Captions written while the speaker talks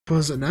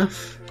was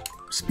enough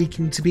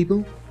speaking to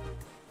people.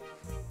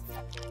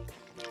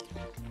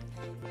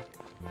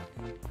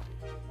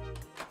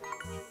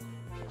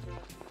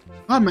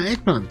 Oh, my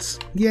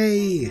eggplants!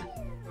 Yay!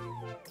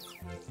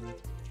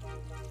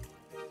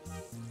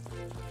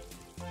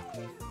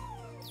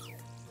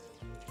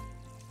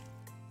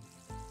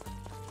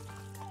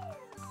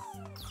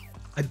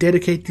 I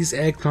dedicate these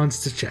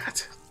eggplants to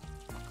chat.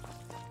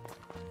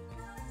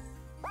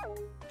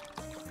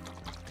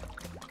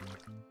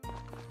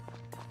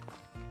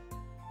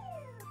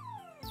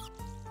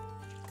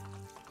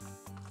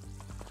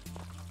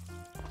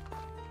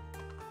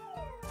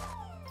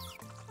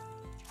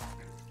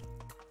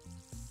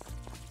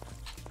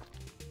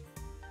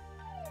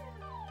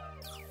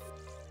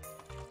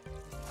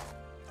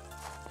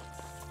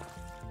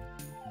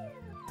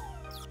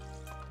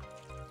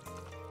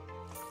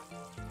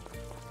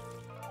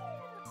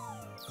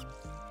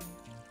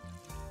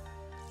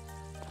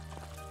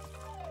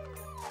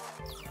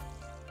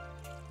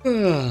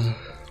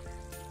 Ah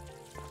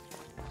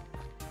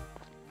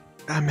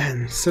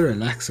man, so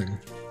relaxing.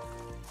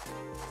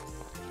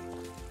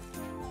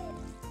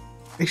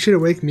 Make sure to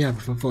wake me up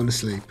if I fall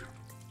asleep.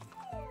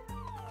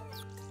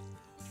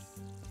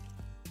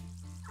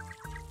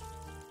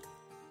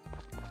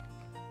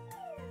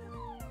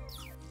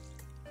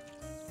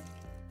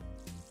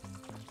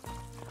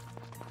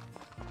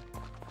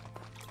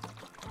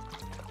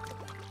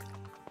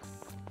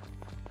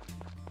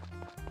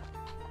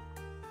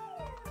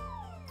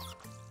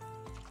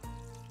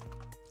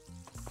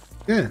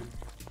 Yeah.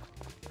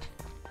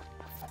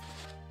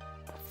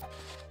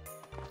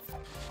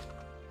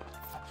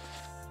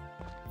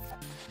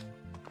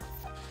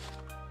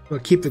 We'll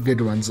keep the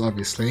good ones,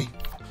 obviously.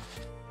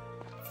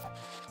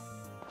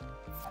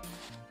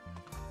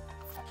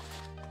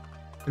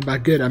 And by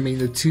good, I mean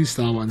the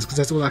 2-star ones, because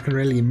that's all I can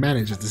really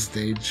manage at this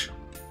stage.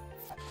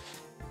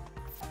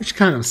 Which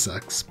kind of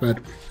sucks, but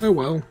oh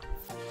well.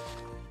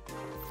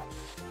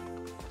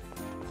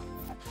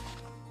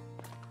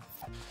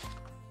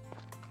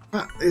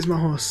 Ah, there's my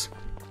horse.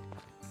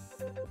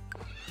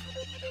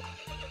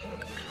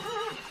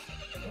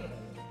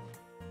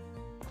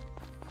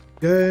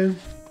 Go.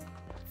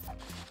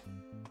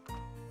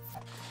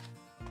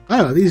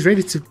 Oh, are these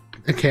ready to...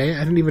 Okay, I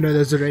didn't even know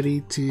those are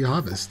ready to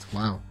harvest.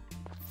 Wow.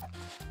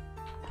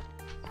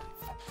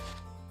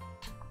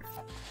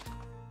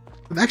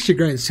 I've actually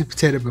grown sweet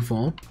potato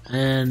before,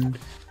 and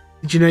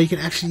did you know you can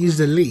actually use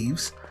the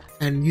leaves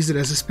and use it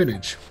as a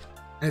spinach?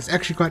 And it's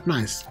actually quite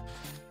nice.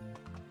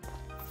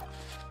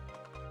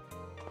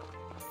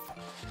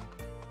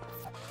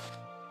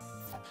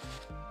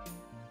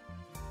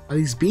 Are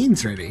these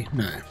beans ready?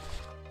 No.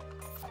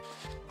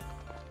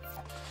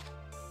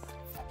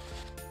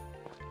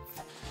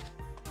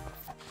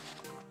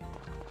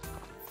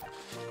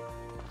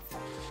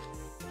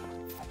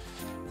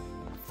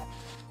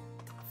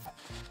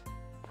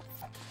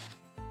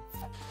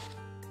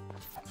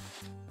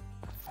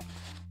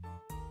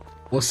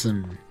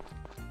 Awesome.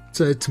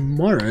 So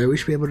tomorrow we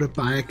should be able to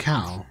buy a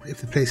cow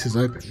if the place is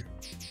open.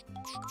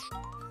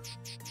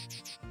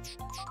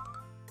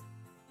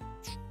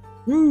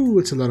 Woo,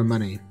 it's a lot of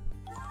money.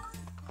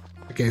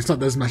 Okay, it's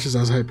not as much as I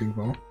was hoping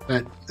for,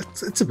 but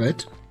it's a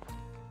bit.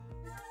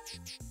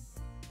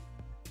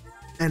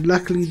 And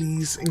luckily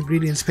these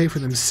ingredients pay for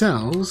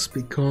themselves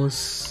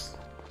because,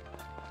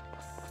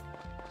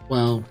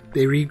 well,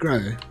 they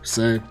regrow,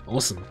 so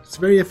awesome. It's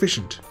very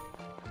efficient.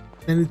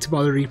 No need to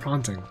bother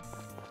replanting.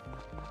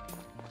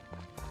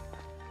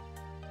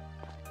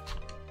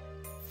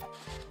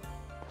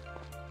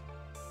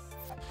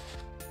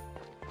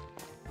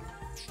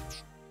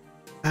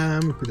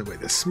 We'll put away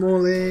the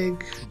small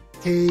egg.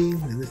 Okay,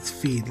 and let's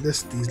feed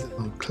these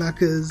little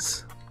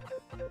cluckers.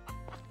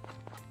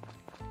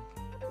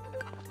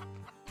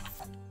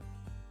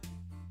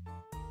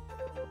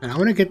 And I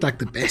want to get like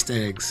the best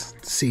eggs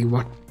to see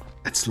what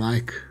it's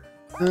like.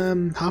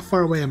 How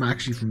far away am I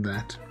actually from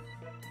that?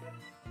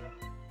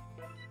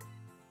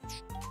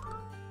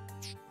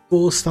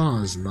 4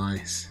 stars,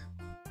 nice.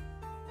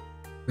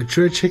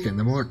 Mature chicken,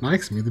 the more it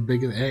likes me, the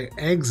bigger the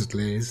eggs it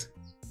lays.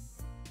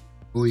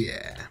 Oh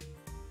yeah.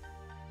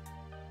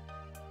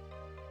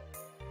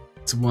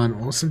 It's one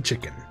awesome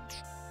chicken.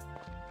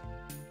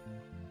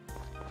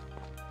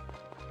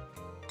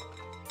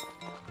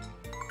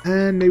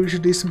 And maybe we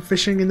should do some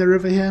fishing in the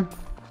river here.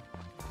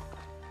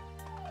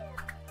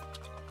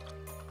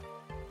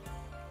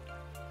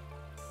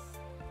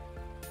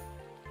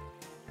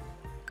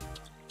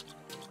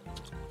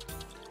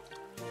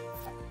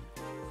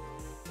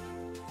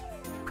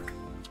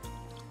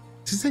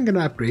 Is this thing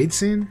gonna upgrade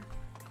soon?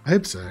 I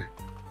hope so.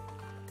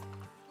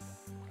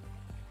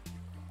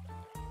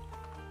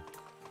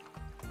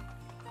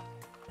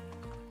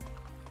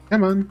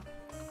 Come on.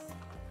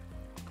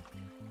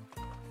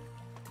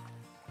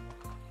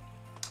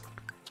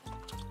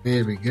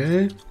 There we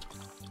go.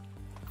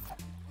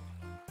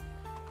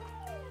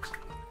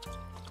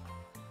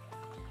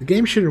 The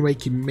game shouldn't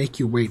make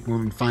you wait more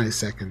than 5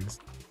 seconds.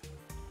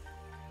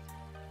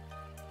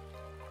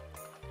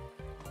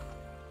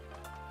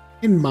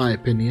 In my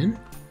opinion.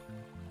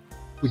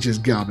 which is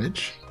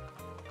garbage.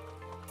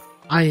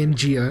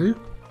 INGO.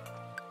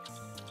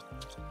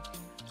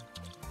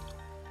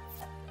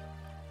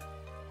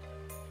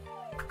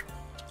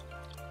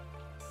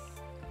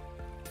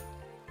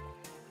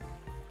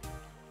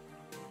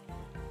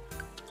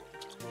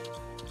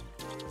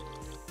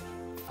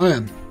 Oh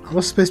yeah, I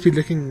was supposed to be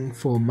looking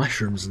for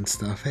mushrooms and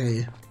stuff,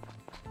 hey.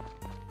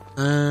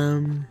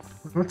 I'm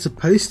not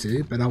supposed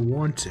to, but I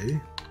want to.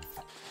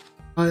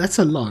 Oh, that's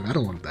a log, I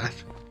don't want that.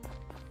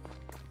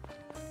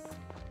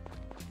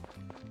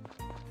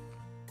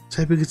 Let's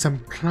hope we get some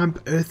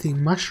plump, earthy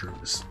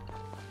mushrooms.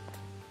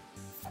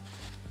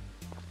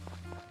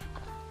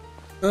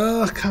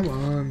 Oh, come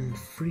on,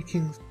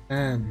 freaking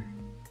spam.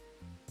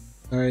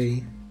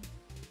 Sorry.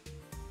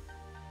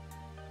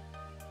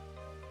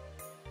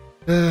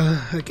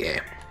 Okay.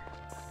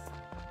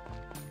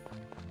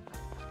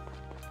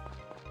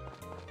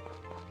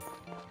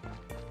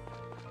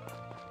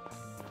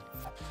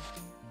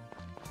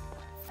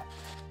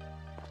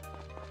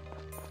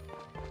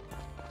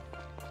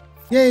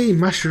 Yay,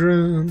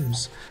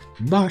 mushrooms!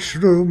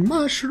 Mushroom,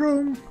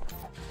 mushroom!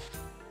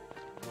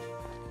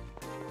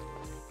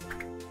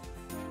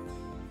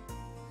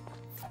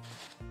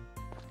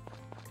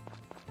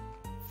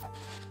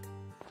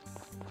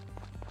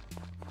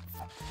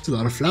 It's a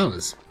lot of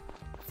flowers.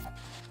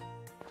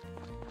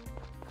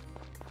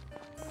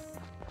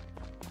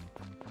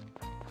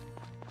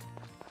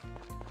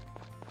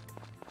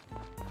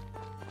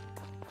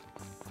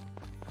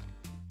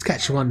 Let's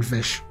catch one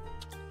fish.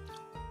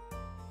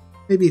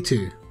 Maybe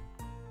two.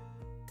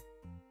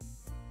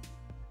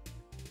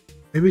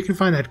 Maybe we can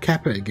find that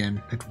kappa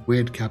again, that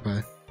weird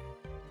kappa.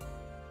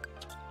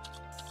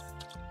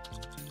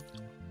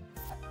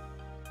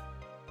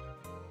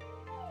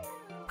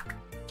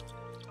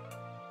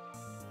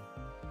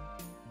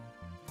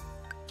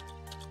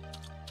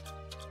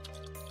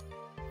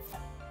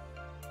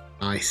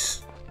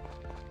 Nice.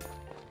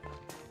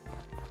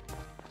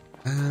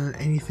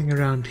 Anything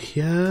around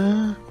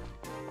here?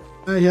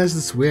 Oh, here's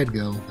this weird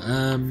girl.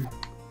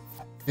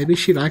 Maybe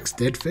she likes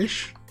dead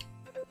fish?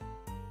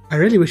 I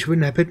really wish you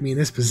wouldn't have put me in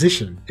this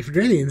position. If you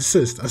really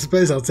insist, I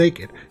suppose I'll take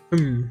it.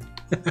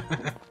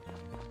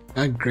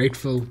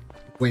 Ungrateful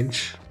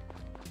wench.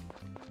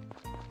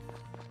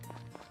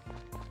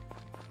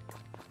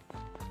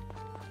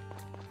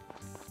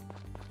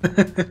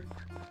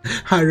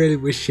 I really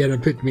wish you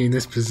hadn't put me in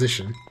this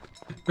position.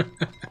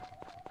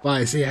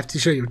 Why, so you have to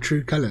show your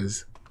true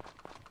colours.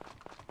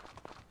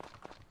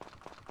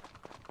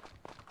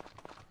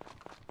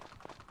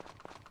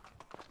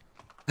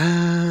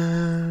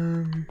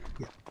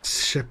 Yeah,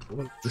 ship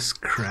all this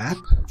crap.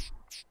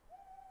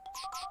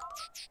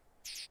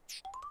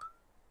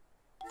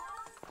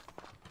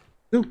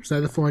 Oops,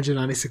 another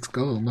 496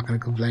 gold. I'm not going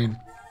to complain.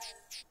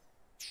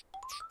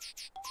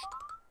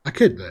 I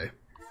could though.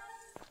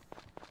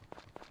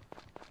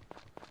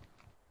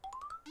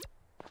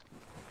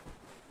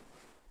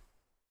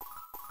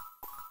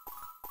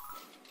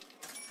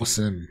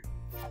 Awesome.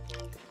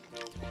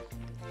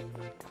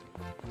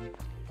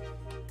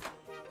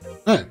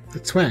 Oh, the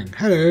Twang.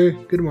 Hello,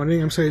 good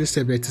morning. I'm sorry to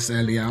disturb you at this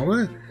early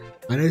hour.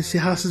 I notice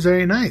your house is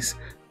very nice.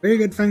 Very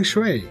good feng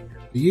shui.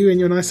 For you and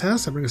your nice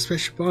house, I bring a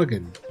special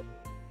bargain.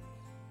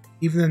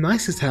 Even the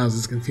nicest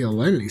houses can feel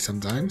lonely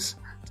sometimes.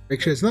 To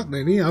make sure it's not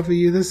lonely, I'll offer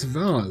you this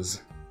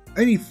vase.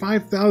 Only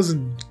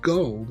 5,000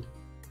 gold.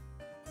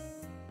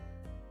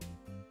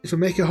 It will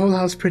make your whole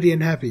house pretty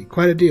and happy.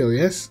 Quite a deal,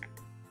 yes?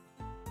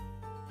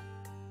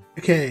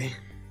 Okay.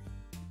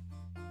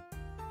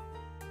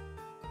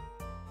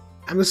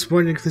 I'm just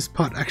wondering if this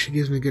pot actually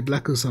gives me good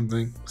luck or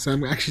something, so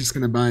I'm actually just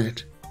gonna buy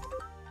it.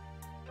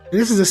 And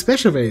this is a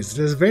special vase.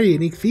 It has very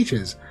unique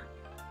features.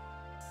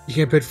 You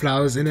can put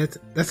flowers in it.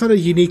 That's not a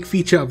unique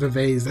feature of a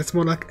vase, that's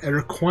more like a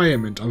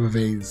requirement of a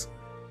vase.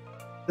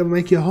 That will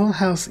make your whole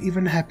house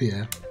even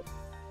happier.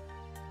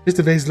 Just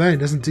a vase alone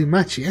doesn't do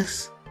much,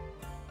 yes?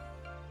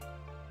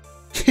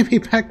 Give me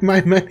back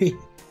my money!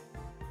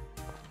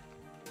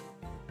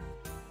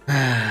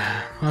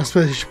 I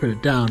suppose I should put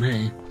it down,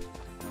 hey?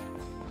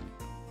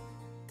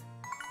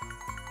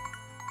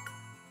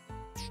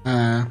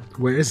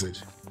 Where is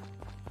it?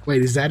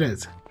 Wait, is that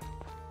it?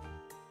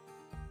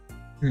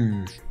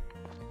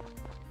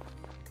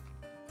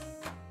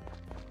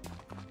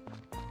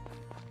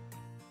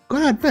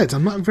 Gotta admit,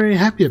 I'm not very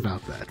happy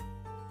about that.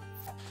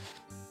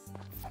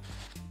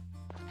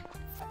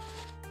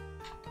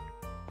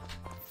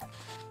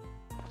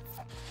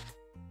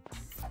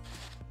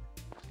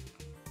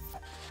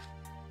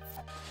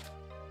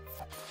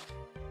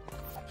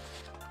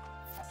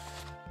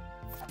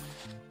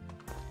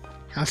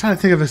 I was trying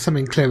to think of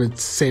something clever to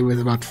say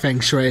about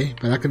feng shui,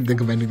 but I couldn't think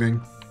of anything.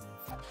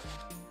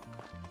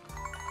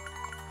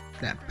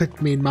 That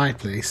put me in my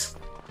place.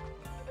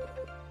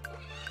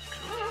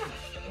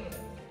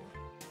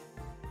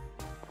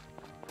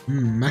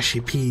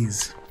 Mushy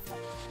peas.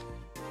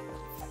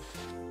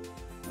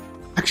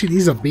 Actually,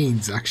 these are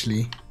beans,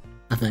 actually,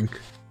 I think.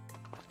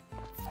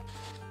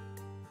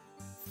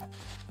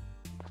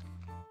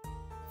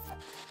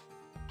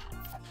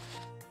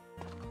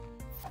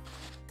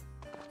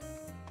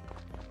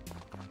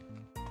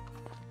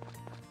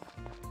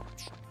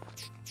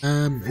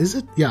 Is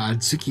it? Yeah,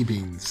 adzuki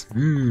beans.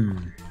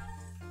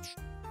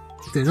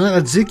 If they're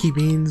not adzuki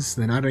beans,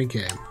 then I don't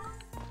care.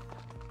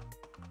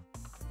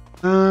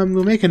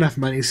 We'll make enough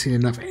money soon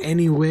enough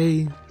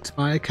anyway to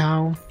buy a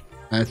cow,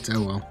 but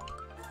oh well.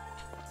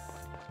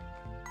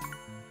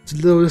 It's a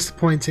little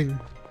disappointing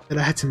that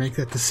I had to make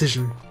that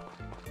decision.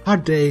 How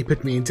dare he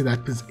put me into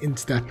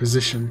that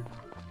position?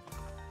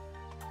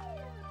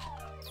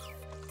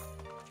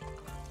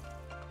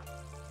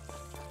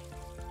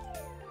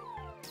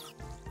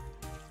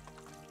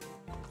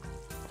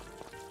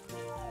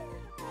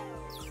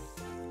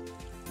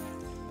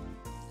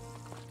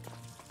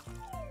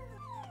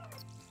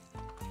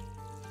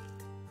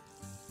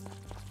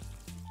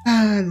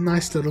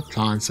 Nice little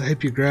plants. I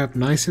hope you grow up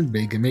nice and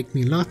big and make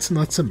me lots and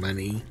lots of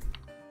money.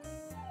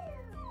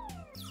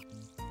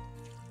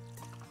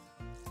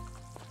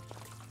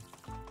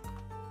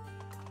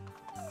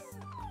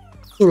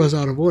 Thought I was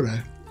out of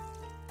order.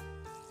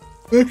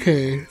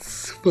 Okay,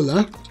 full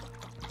up.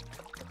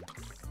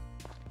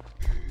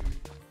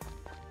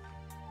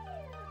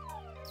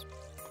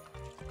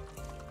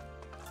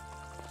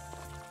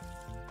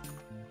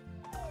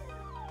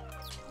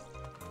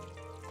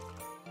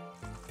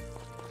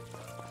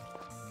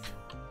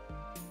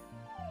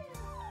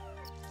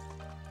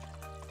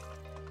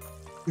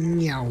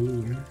 Meow.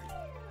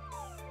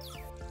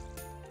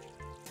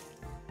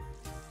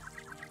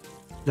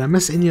 Did I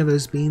miss any of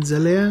those beans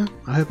earlier?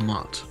 I hope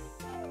not.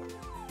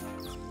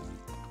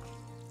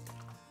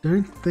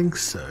 Don't think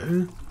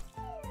so.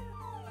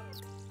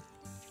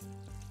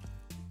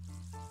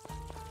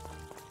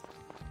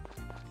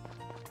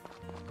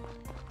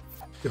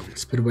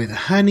 Let's put away the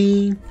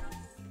honey.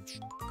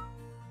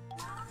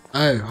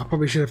 Oh, I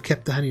probably should have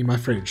kept the honey in my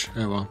fridge.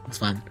 Oh well, it's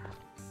fine.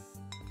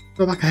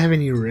 Not like I have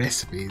any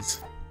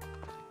recipes.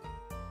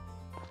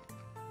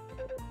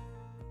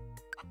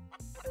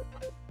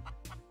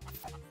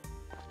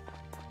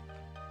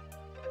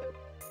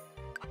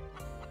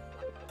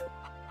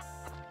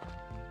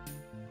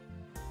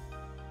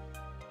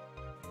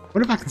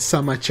 What if I can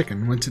sell my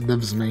chicken once it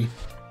lives me?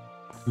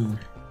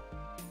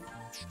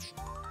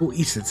 Oh,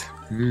 eat it.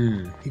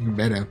 Even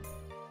better.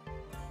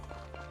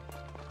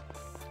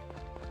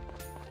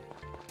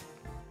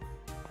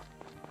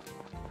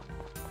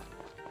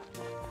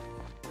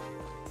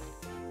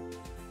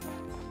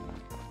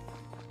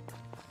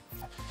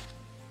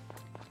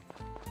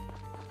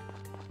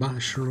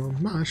 Mushroom,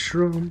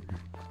 mushroom.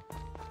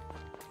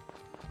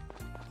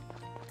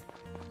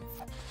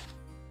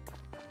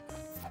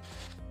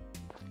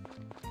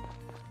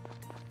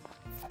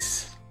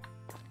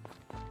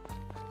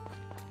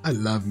 I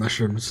love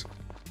mushrooms.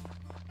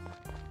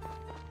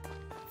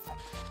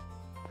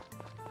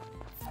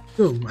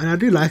 Oh, and I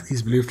do like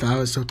these blue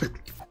flowers, so I'll put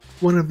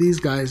one of these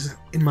guys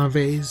in my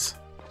vase.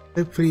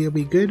 Hopefully it'll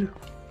be good.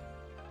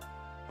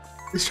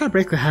 Let's try to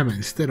break the hammer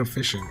instead of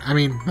fishing. I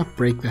mean, not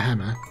break the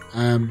hammer.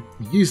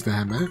 Use the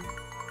hammer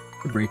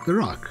to break the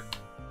rock.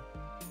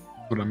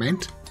 What I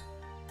meant.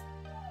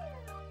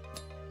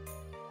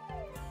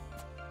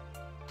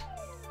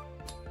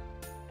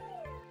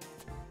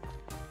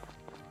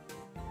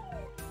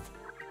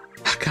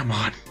 Ah, come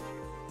on.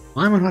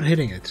 Why am I not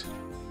hitting it?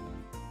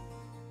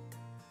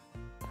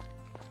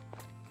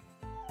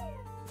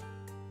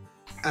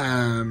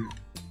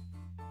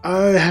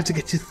 Oh, I have to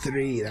get to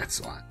 3,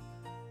 that's why.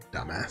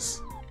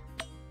 Dumbass.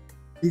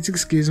 Please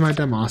excuse my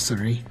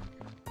dumbassery.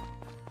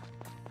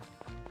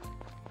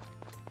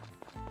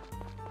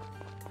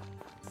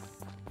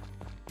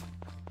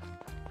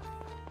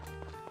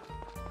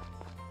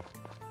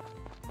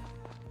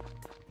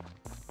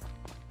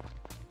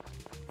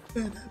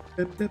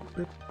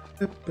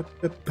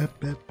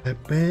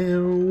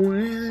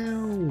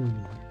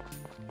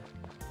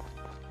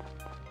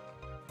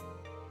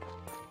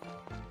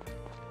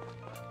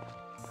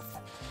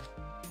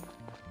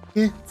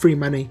 Yeah, free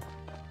money.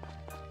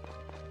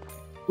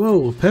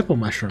 Whoa, purple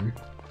mushroom.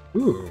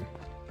 Ooh.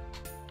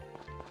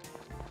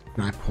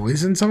 Can I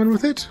poison someone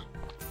with it?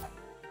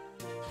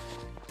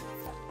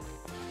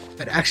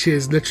 It actually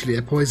is literally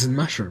a poison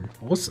mushroom.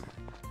 Awesome.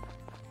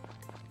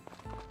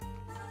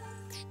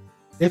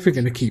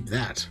 Definitely gonna keep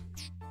that.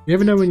 You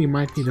never know when you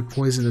might need a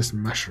poisonous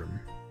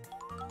mushroom.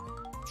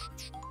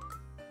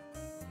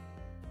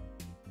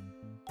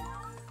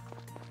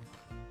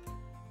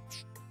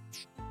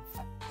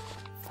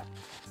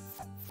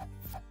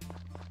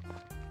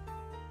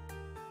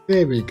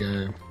 There we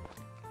go.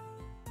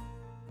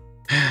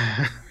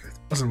 It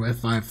wasn't worth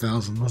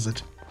 5,000, was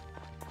it?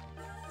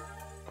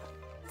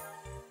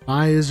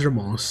 Buyer's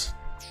remorse.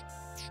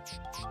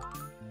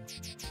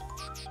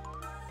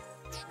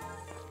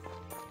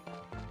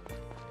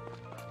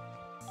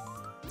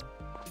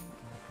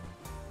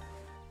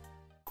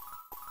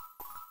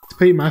 To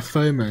pay my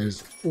FOMO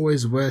is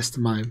always worse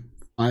than my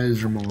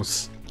buyer's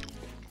remorse.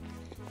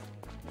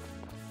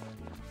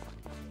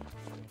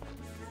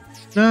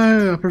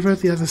 No, I prefer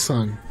the other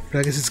song, but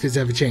I guess it's good to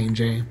have a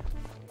change, eh?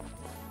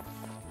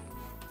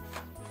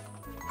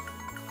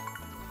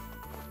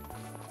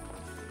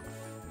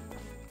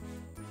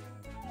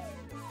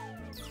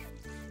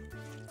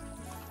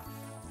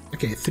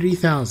 Okay,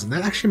 3,000.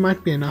 That actually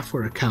might be enough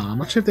for a cow. I'm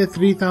not sure if they're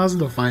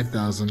 3,000 or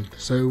 5,000,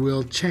 so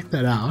we'll check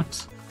that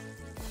out.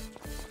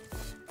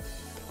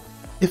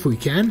 If we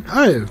can.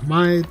 Oh,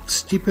 my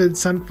stupid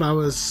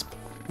sunflowers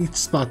eat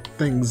spot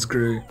things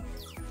grew.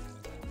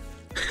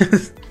 I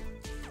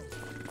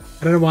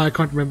don't know why I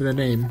can't remember the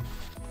name.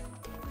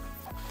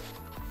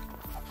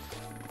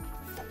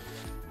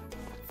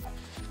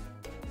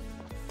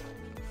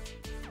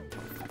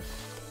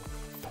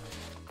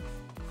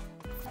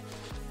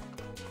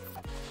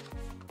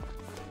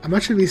 I'm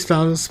not sure if these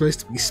flowers are supposed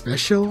to be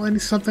special or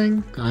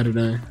something. I don't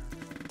know.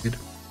 Good.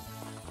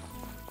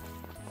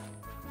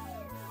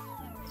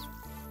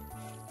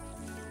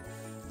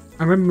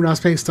 I remember when I was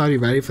playing Stardew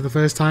Valley for the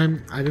first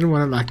time, I didn't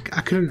want to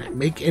I couldn't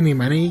make any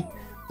money.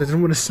 I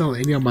didn't want to sell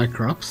any of my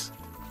crops.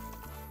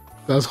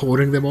 So I was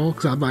hoarding them all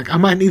because I'm like, I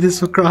might need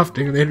this for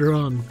crafting later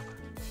on.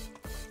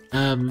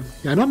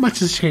 Yeah, not much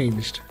has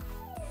changed.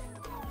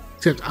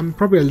 Except I'm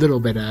probably a little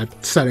bit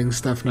at selling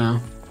stuff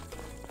now.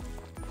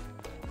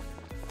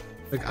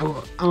 Like,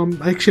 I'll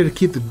make sure to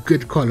keep the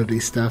good quality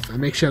stuff and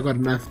make sure I got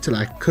enough to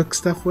like cook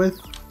stuff with.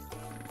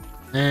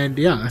 And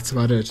yeah, that's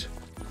about it.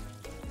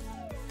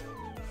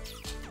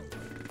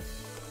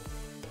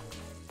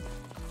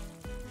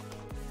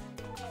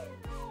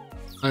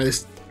 Oh,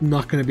 there's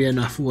not going to be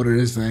enough water,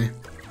 is there?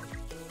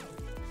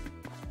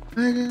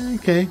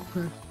 Okay,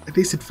 at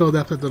least it filled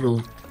up that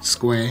little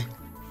square.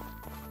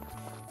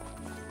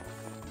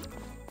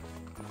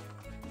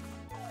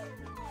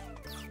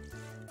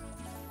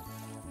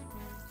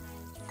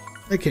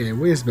 Okay,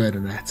 where's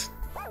Bernadette?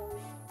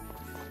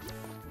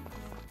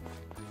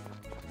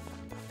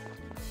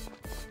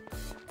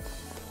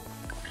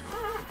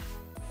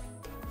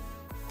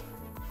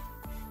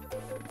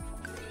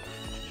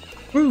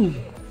 Woo!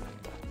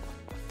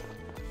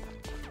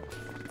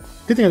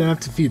 Good thing I don't have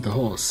to feed the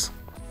horse.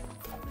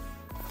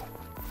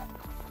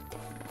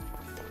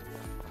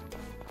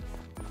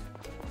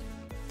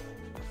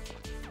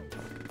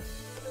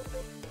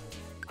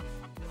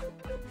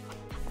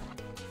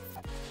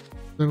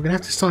 I'm gonna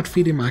have to start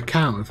feeding my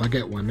cow if I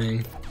get one,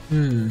 eh?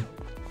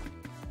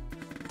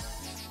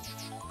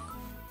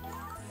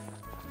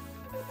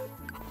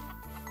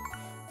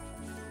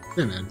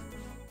 Yeah, man.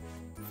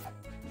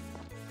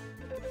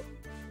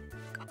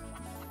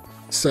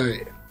 So,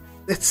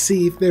 let's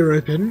see if they're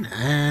open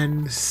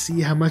and see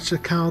how much a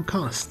cow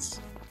costs.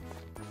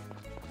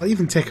 I'll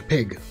even take a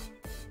pig.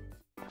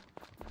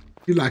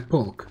 You like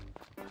pork?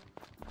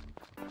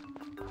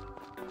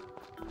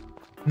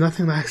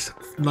 Nothing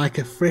like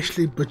a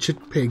freshly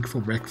butchered pig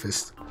for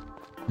breakfast.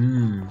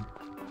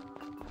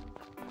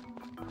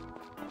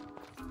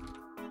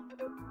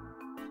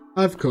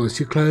 Of course,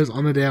 you close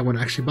on the day I want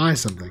to actually buy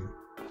something.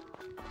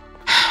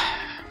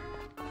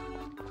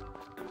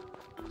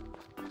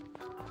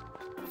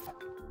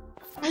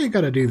 Why you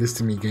gotta do this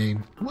to me,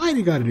 game? Why do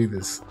you gotta do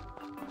this?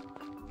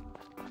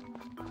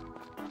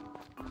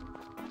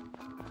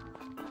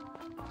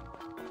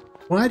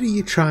 Why do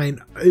you try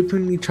and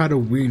openly try to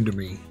wound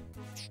me?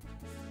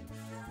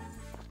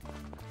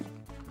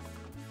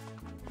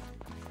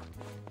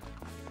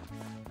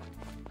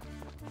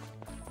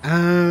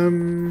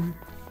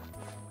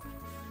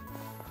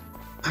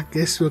 I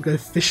guess we'll go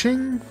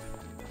fishing.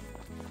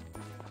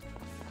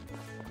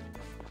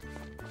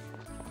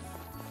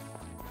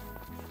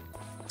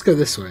 Let's go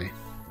this way.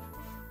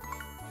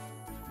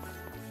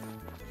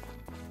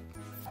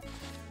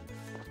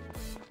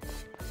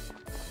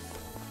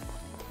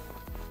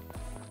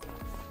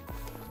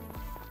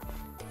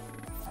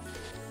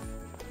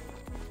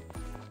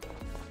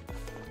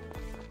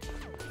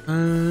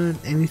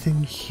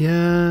 Anything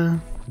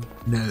here?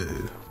 No.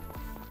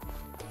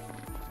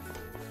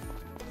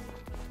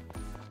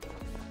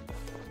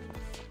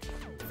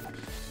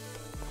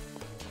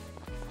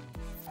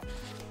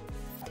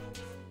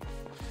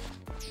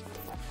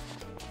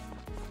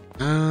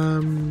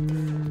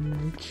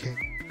 Okay.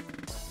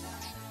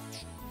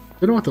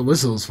 Don't know what the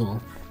whistle's for.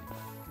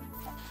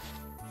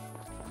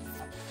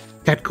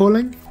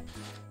 Catcalling?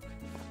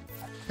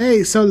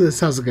 Hey, Solus,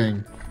 how's it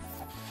going?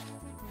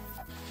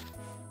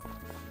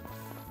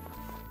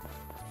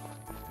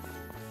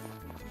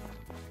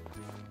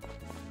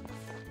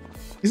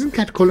 Isn't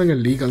catcalling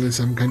illegal in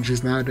some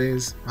countries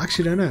nowadays? I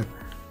actually don't know.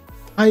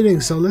 How you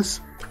doing, Solus?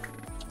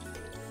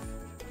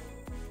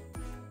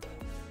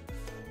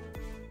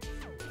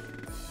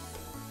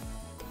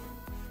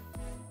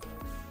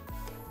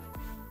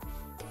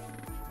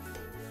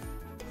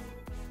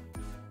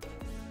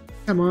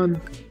 Come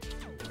on.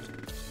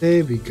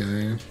 There we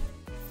go.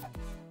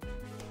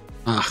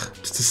 Ah,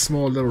 just a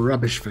small little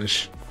rubbish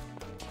fish.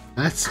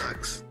 That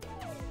sucks.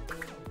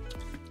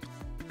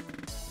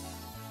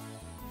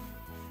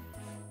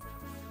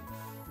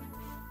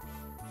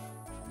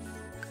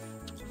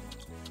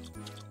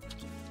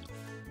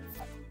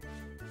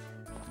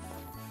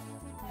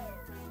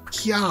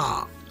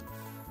 Yeah.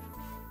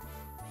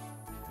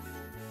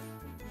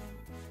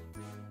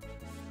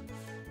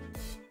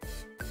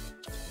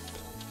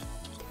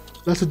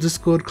 Lots of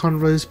Discord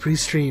convos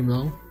pre-stream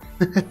though.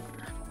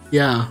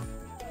 Yeah.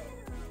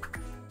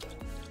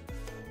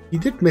 You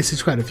did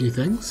message quite a few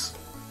things.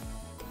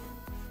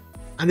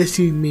 Unless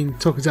you mean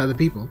talking to other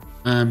people.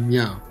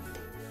 Yeah.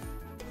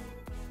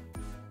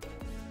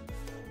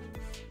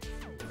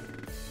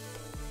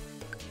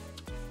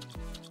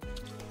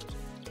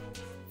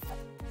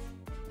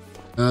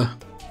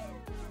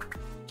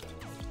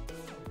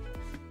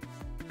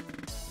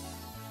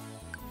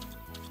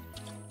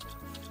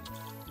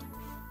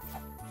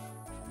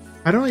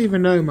 I don't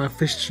even know my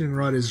fishing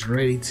rod is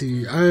ready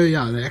to... Oh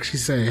yeah, they actually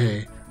say,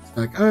 hey. It's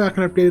like, oh, I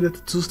can upgrade it at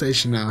the tool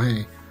station now,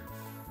 hey.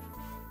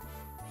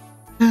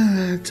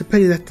 It's a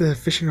pity that the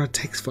fishing rod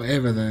takes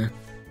forever though.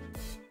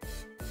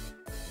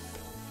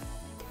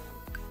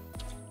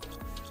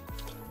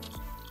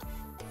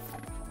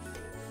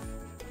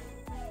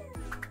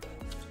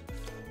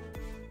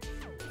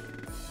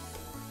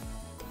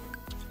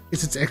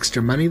 Guess it's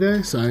extra money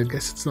though, so I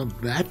guess it's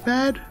not that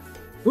bad.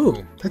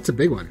 Ooh, that's a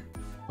big one.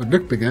 Would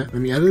look bigger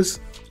than the others.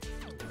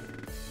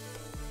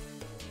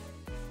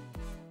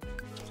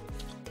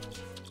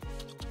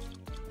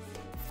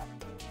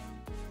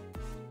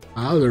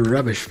 Oh, the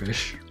rubbish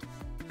fish.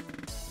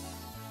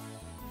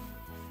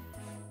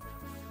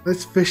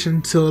 Let's fish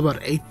until about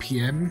 8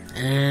 PM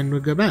and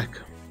we'll go back.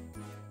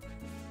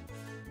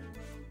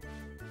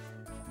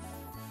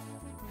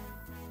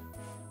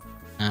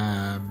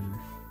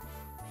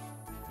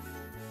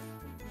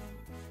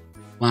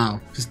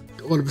 Wow, just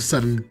all of a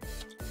sudden,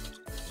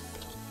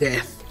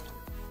 death.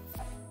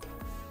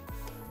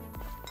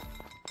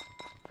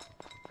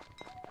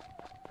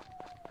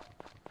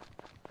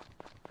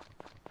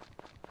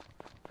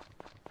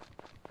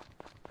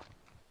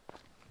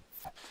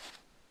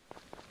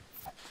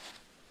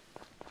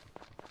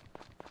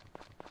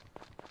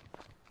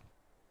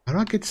 How do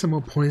I get some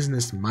more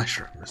poisonous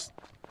mushrooms?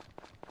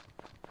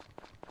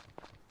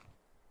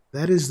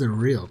 That is the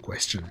real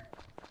question.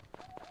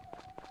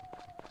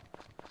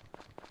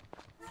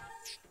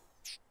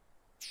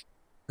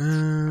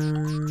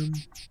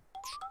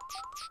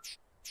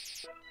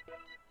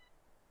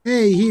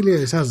 Hey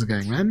Helios, how's it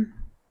going, man?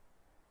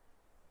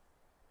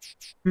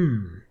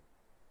 Let's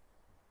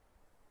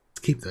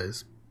keep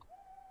those.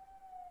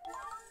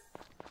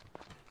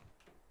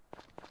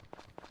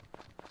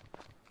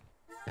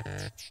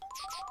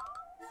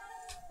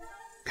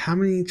 How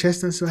many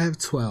chestnuts do I have?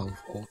 12.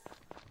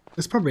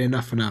 That's probably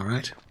enough for now,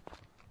 right?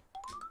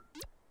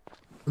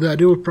 Although I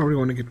do probably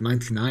want to get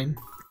 99.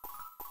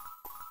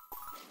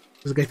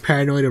 Because I get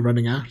paranoid of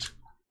running out.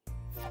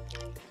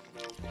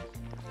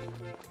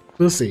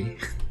 We'll see.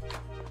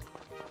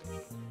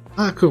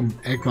 Ah, cool.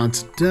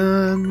 Eggplant's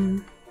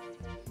done.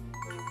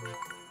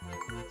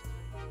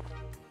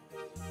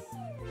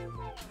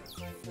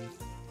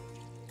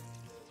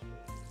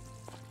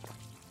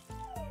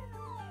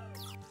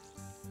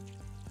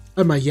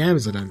 Oh, my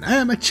yams are done.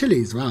 Ah, my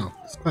chilies. Wow.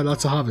 It's quite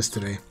lots of harvest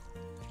today.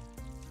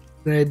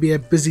 It'll be a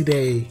busy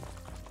day.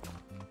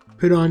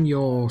 Put on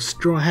your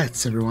straw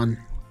hats, everyone.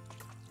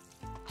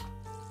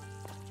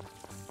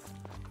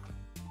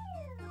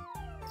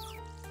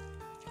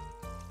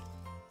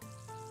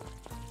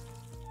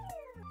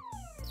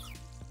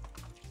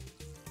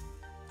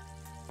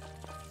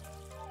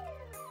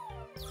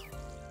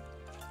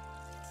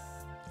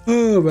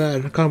 Oh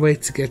man, I can't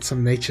wait to get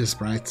some nature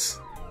sprites.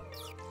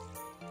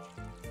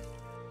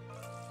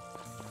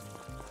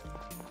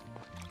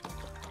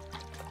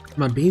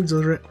 My beans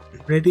are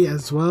ready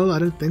as well? I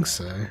don't think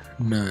so.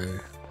 No.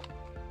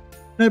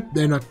 Nope,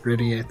 they're not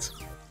ready yet.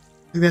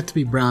 I think they have to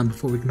be brown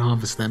before we can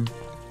harvest them.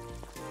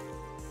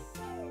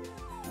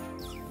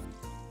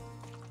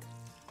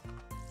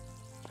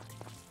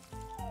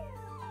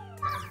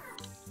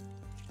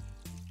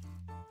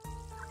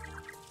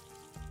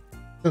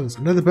 Oh, there's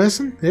another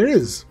person? There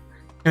is!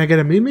 Can I get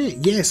a Moo?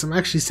 Yes, I'm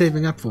actually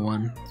saving up for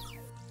one.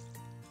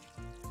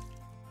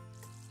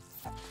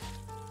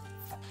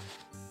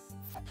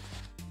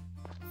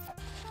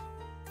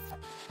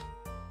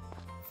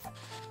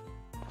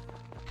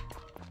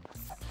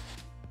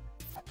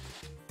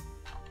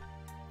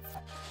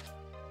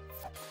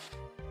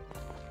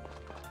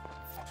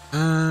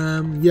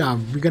 Yeah,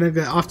 we're gonna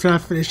go, after I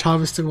finish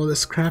harvesting all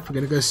this crap, we're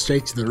gonna go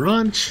straight to the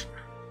ranch,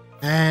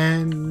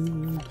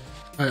 and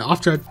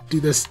after I do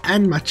this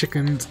and my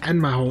chickens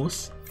and my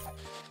horse,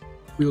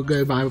 we will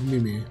go buy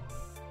Moo.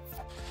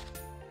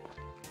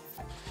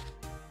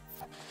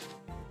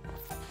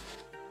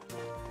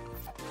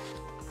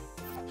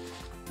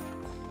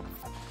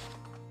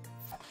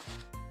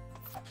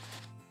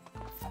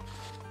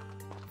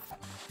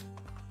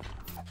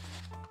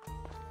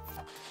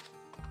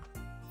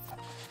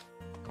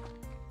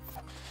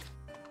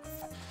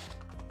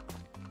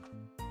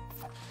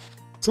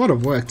 It's a lot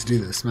of work to do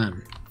this,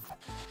 man.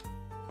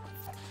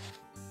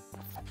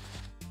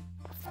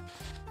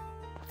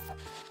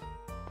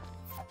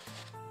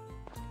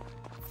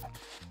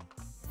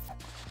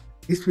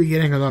 At least we're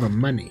getting a lot of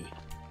money.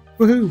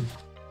 Woohoo!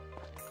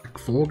 Like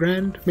 4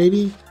 grand,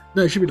 maybe?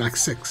 No, it should be like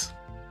 6.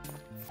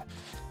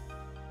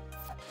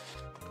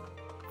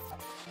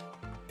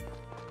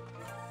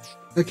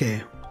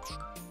 Okay.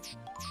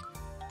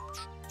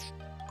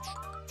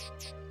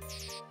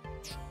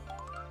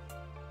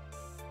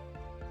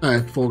 Oh,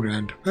 4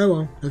 grand. Oh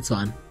well, that's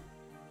fine.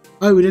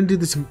 Oh, we didn't do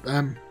this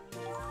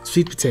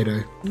sweet potato.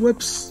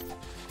 Whoops.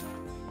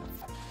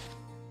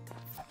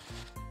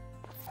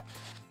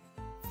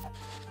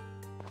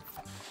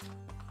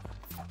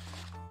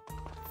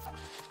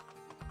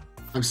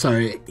 I'm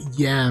sorry,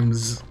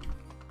 yams.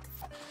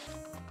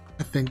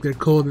 I think they're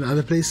called in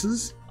other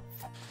places.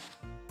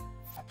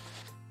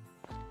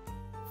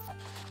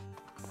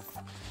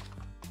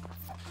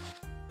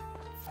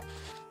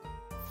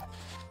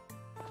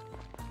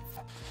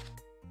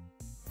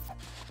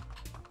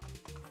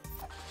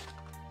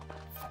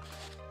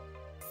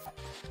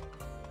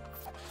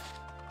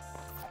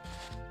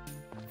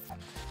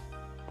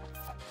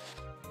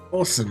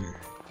 Awesome.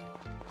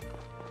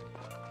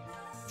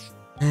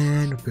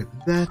 And we'll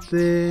put that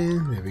there.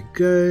 There we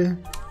go.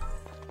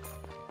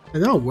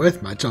 And they're not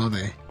worth much, are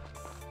they?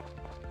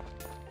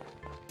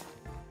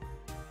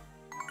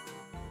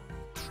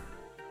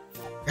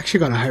 Actually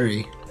gotta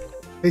hurry.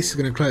 Place is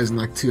gonna close in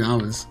like 2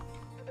 hours.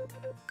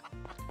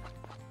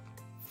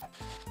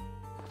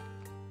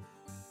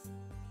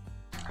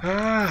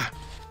 Ah!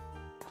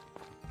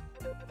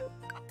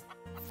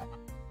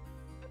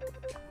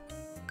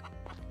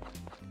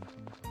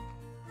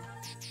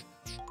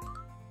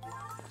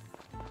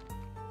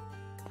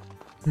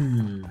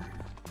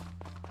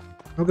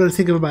 I've got to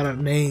think about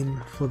a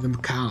name for the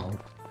cow.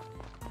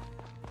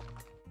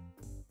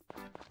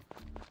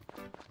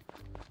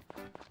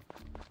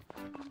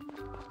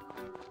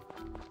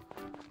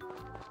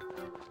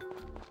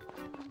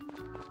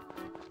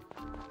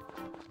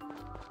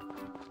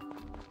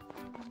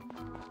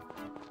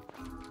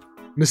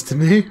 Mr.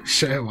 Me?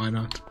 Sure, why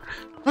not?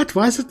 What?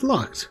 Why is it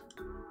locked?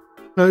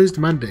 Closed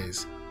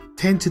Mondays.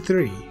 10 to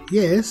 3.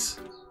 Yes.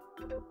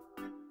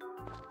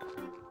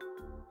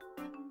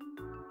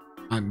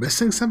 I'm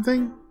missing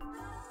something?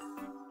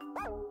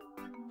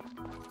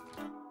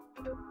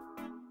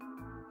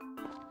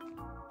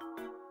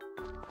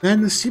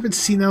 Man, the stupid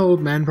senile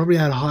old man probably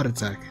had a heart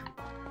attack.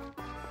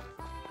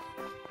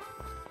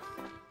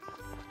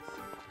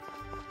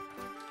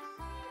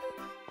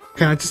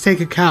 Can I just take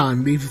a cow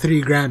and leave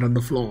 3 grand on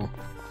the floor?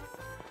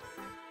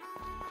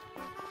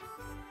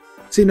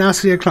 See, now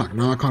it's 3 o'clock.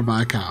 Now I can't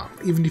buy a cow.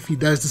 Even if he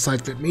does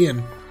decide to let me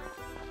in.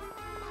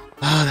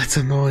 Ah, that's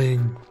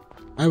annoying.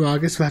 Oh well, I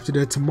guess we'll have to do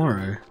it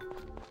tomorrow.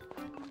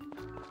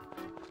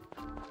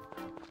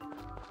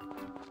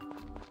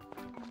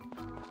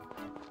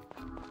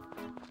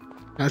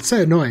 That's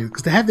so annoying,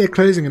 because they have their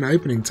closing and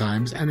opening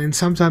times, and then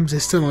sometimes they're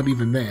still not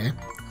even there.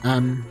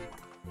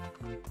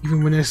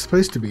 Even when they're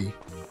supposed to be.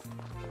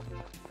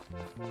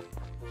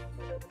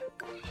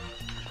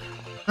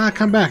 Ah,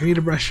 come back, I need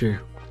to brush you.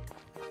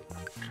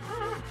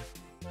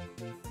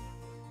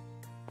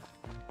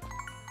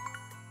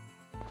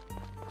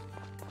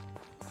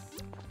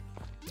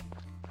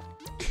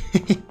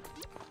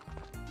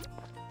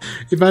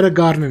 If I had a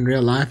garden in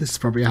real life, this is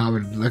probably how it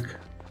would look.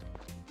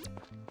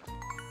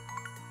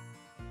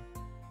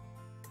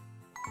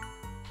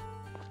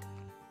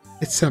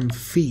 It's some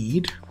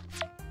feed.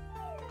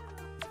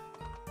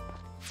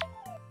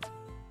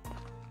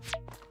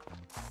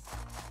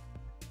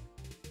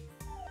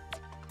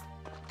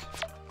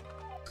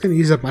 It's gonna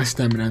use up my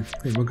stamina,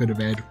 then we'll go to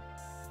bed.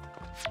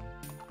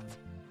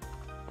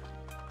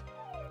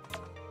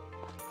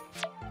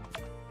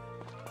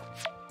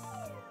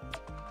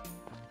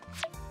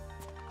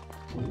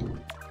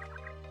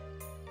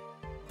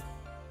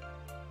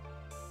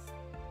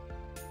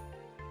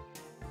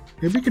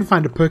 Maybe we can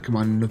find a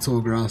Pokemon in the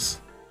tall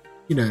grass.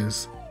 Who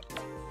knows?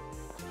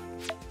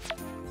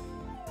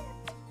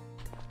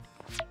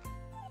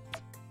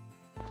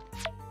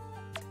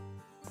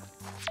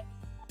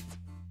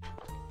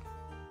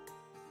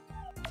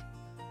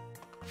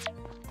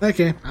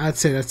 Okay, I'd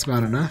say that's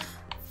about enough.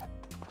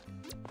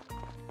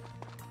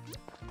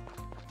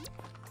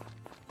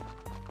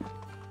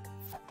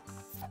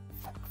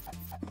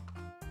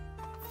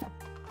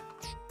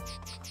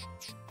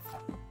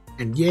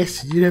 And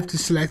yes, you'd have to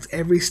select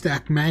every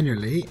stack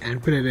manually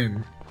and put it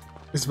in,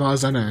 as far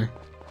as I know.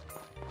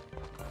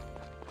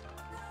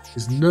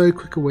 There's no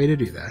quicker way to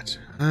do that.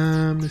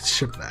 Let's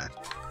ship that.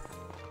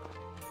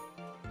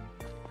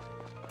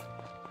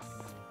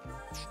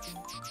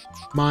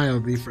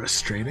 Mildly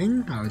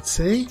frustrating, I would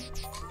say.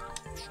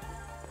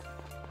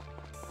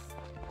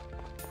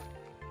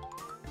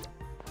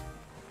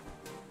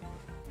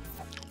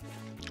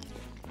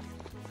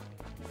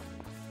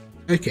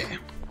 Okay.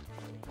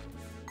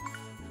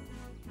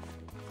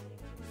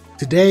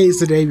 Today is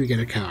the day we get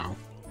a cow.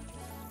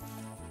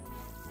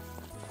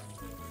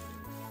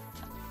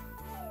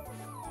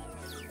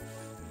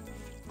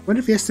 What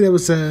if yesterday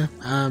was a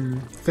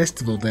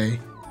festival day?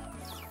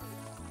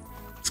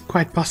 It's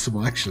quite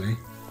possible, actually.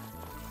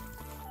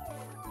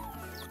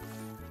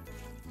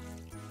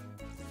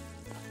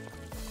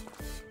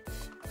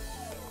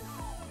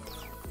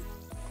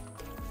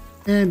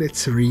 And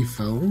it's a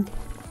refill.